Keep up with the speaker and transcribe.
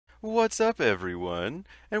What's up everyone,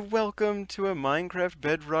 and welcome to a Minecraft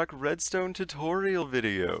Bedrock Redstone tutorial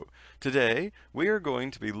video. Today, we are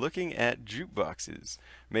going to be looking at jukeboxes,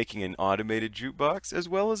 making an automated jukebox as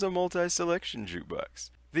well as a multi-selection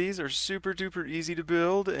jukebox. These are super duper easy to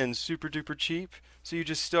build and super duper cheap, so you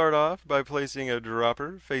just start off by placing a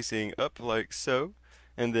dropper facing up like so,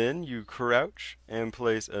 and then you crouch and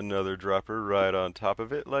place another dropper right on top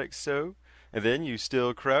of it like so. And then you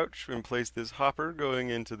still crouch and place this hopper going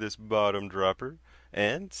into this bottom dropper.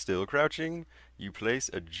 And still crouching, you place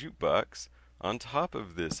a jukebox on top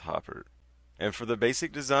of this hopper. And for the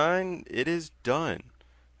basic design, it is done.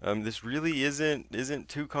 This really isn't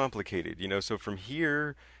too complicated, so from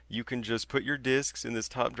here, you can just put your discs in this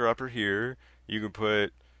top dropper here. You can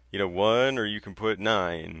put, one or you can put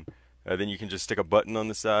 9. Then you can just stick a button on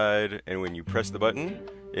the side, and when you press the button,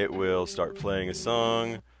 it will start playing a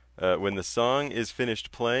song. When the song is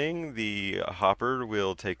finished playing, the hopper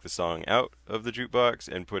will take the song out of the jukebox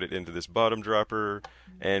and put it into this bottom dropper.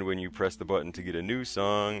 And when you press the button to get a new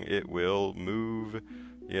song, it will move,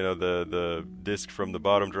 the disc from the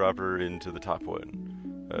bottom dropper into the top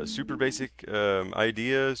one. Super basic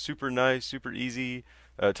idea, super nice, super easy.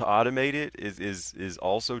 To automate it is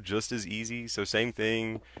also just as easy. So same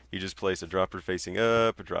thing, you just place a dropper facing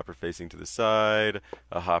up, a dropper facing to the side,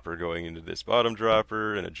 a hopper going into this bottom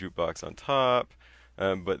dropper, and a jukebox on top.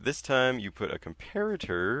 But this time you put a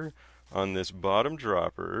comparator on this bottom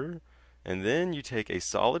dropper, and then you take a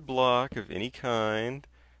solid block of any kind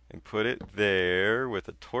and put it there with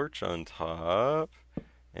a torch on top,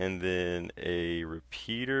 and then a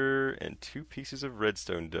repeater and 2 pieces of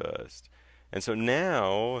redstone dust. And so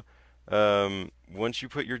now, once you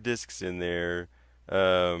put your discs in there,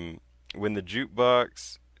 when the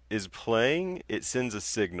jukebox is playing, it sends a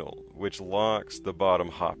signal, which locks the bottom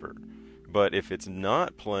hopper. But if it's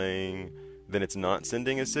not playing, then it's not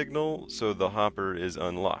sending a signal, so the hopper is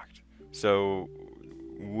unlocked. So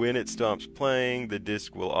when it stops playing, the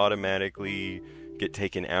disc will automatically get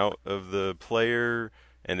taken out of the player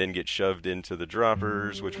and then get shoved into the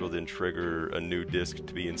droppers, which will then trigger a new disc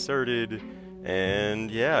to be inserted.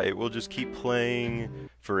 And yeah, it will just keep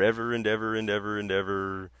playing forever and ever and ever and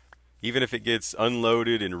ever. Even if it gets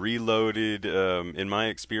unloaded and reloaded, in my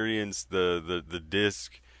experience, the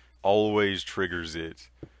disc always triggers it.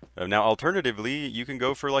 Now, alternatively, you can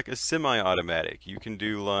go for like a semi-automatic. You can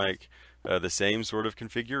do like the same sort of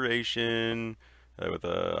configuration with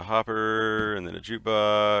a hopper and then a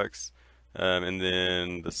jukebox. And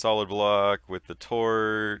then the solid block with the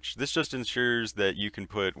torch. This just ensures that you can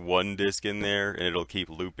put one disc in there and it'll keep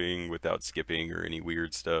looping without skipping or any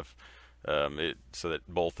weird stuff, so that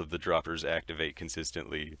both of the droppers activate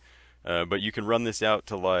consistently. But you can run this out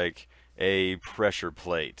to like a pressure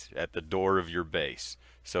plate at the door of your base.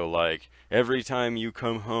 So like every time you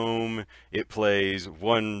come home, it plays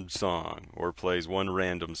one song or plays one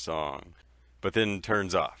random song, but then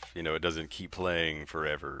turns off. It doesn't keep playing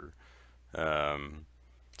forever.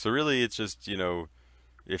 So really it's just,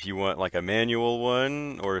 if you want like a manual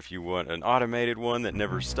one, or if you want an automated one that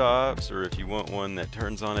never stops, or if you want one that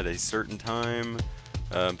turns on at a certain time,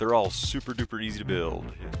 they're all super duper easy to build.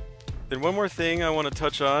 Then one more thing I want to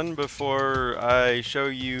touch on before I show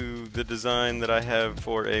you the design that I have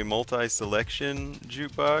for a multi-selection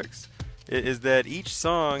jukebox is that each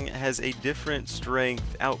song has a different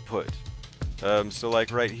strength output. So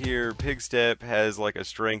like right here, Pig Step has like a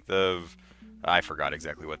strength of, I forgot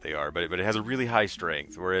exactly what they are, but it has a really high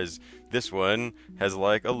strength, whereas this one has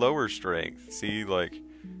like a lower strength. See, like,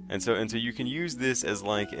 and so you can use this as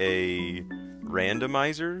like a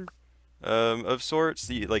randomizer of sorts.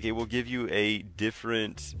 Like it will give you a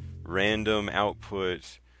different random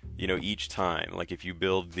output, each time. Like if you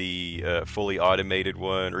build the fully automated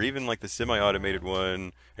one, or even like the semi-automated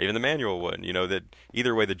one, or even the manual one, that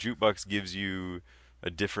either way the jukebox gives you a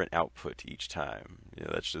different output each time.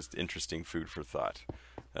 That's just interesting food for thought.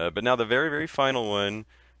 But now the very, very final one.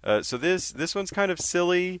 So this one's kind of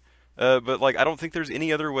silly, but like I don't think there's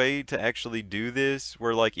any other way to actually do this,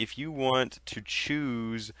 where like if you want to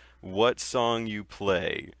choose what song you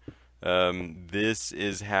play, this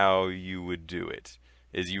is how you would do it.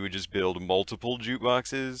 Is you would just build multiple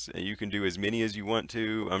jukeboxes, and you can do as many as you want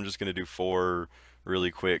to. I'm just going to do 4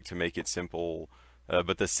 really quick to make it simple.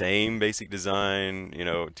 But the same basic design,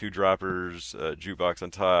 2 droppers, jukebox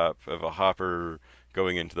on top of a hopper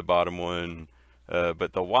going into the bottom one.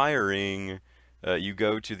 But the wiring, you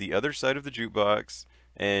go to the other side of the jukebox,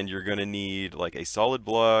 and you're going to need like a solid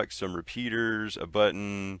block, some repeaters, a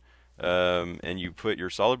button, and you put your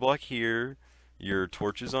solid block here, your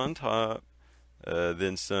torches on top,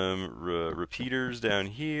 then some repeaters down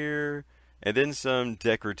here, and then some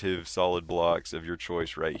decorative solid blocks of your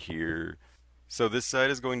choice right here. So this side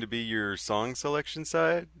is going to be your song selection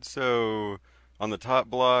side. So on the top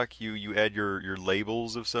block, you add your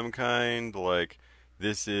labels of some kind, like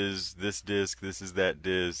this is this disc, this is that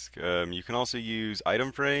disc. You can also use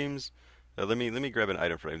item frames. Let me grab an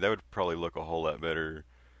item frame. That would probably look a whole lot better.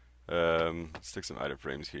 Stick some item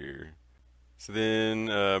frames here. So then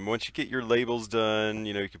once you get your labels done,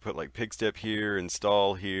 you can put like pig step here,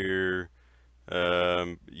 install here.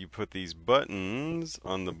 You put these buttons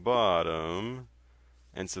on the bottom,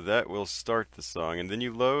 and so that will start the song. And then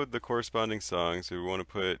you load the corresponding song. So we want to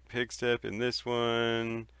put pig step in this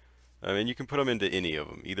one. And you can put them into any of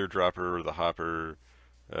them, either dropper or the hopper.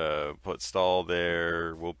 Put stall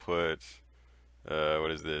there. We'll put,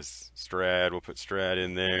 what is this? Strad. We'll put strad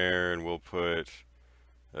in there, and we'll put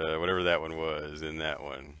whatever that one was in that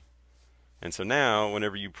one. And so now,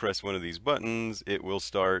 whenever you press one of these buttons, it will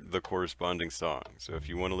start the corresponding song. So if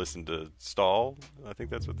you want to listen to stall, I think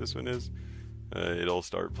that's what this one is, it'll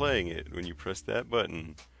start playing it when you press that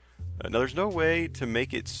button. Now there's no way to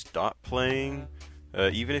make it stop playing.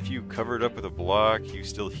 Even if you cover it up with a block, you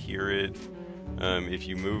still hear it. If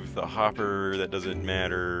you move the hopper, that doesn't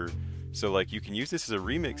matter. So like you can use this as a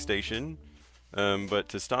remix station, but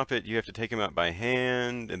to stop it, you have to take them out by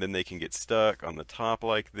hand, and then they can get stuck on the top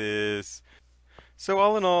like this. So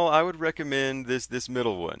all in all, I would recommend this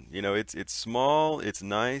middle one. It's small, it's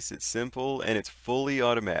nice, it's simple, and it's fully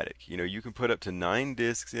automatic. You can put up to 9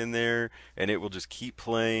 discs in there, and it will just keep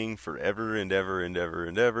playing forever and ever and ever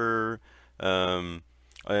and ever.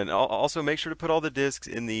 And also make sure to put all the discs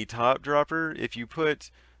in the top dropper. If you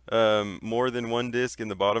put more than one disc in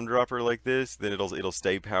the bottom dropper like this, then it'll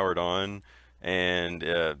stay powered on, and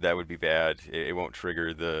that would be bad. It won't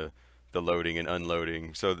trigger the loading and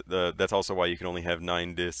unloading. So that's also why you can only have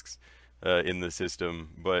 9 discs in the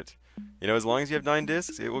system. But as long as you have 9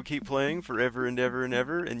 discs, it will keep playing forever and ever and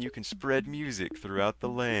ever, and you can spread music throughout the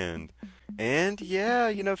land. And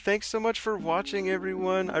yeah, thanks so much for watching,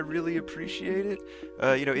 everyone. I really appreciate it.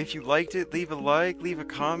 If you liked it, leave a like, leave a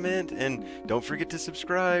comment, and don't forget to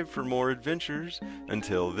subscribe for more adventures.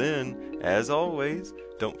 Until then, as always,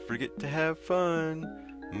 don't forget to have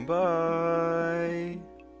fun. Bye.